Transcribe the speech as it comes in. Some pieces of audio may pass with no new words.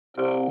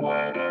The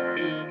weather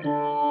in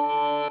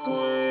Brooklyn.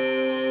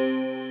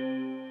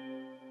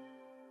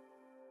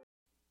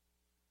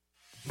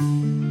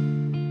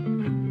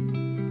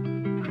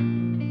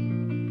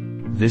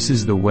 This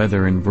is the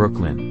weather in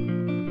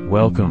Brooklyn.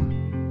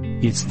 Welcome.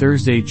 It's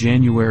Thursday,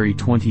 January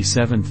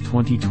 27,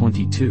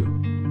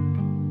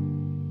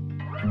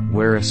 2022.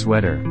 Wear a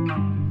sweater.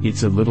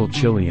 It's a little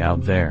chilly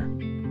out there.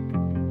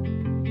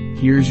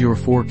 Here's your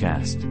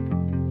forecast.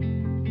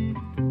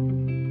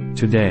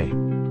 Today.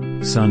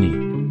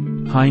 Sunny.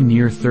 High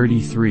near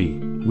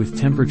 33, with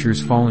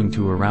temperatures falling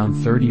to around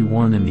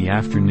 31 in the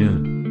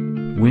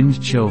afternoon.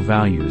 Wind chill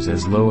values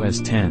as low as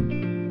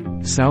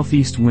 10.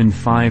 Southeast wind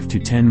 5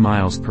 to 10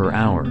 miles per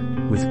hour,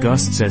 with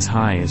gusts as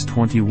high as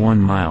 21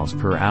 miles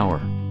per hour.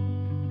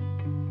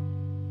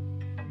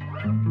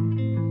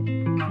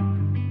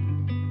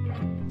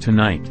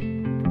 Tonight.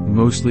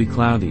 Mostly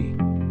cloudy.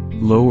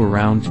 Low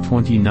around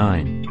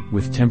 29,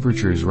 with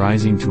temperatures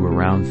rising to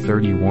around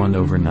 31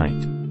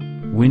 overnight.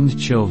 Wind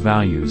chill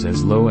values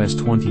as low as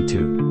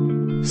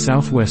 22.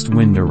 Southwest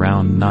wind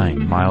around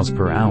 9 miles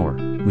per hour,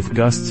 with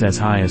gusts as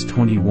high as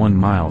 21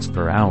 miles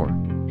per hour.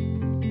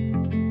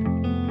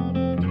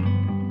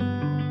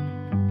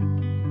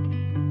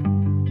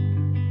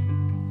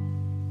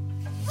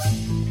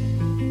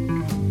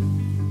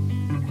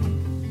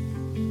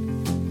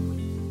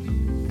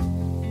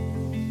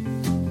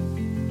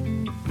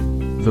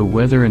 The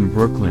Weather in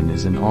Brooklyn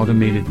is an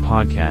automated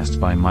podcast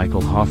by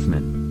Michael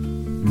Hoffman.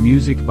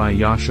 Music by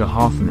Yasha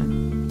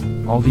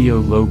Hoffman. Audio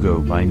logo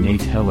by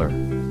Nate Heller.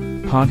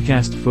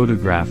 Podcast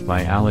photograph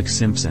by Alex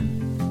Simpson.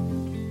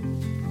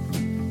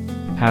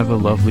 Have a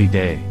lovely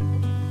day.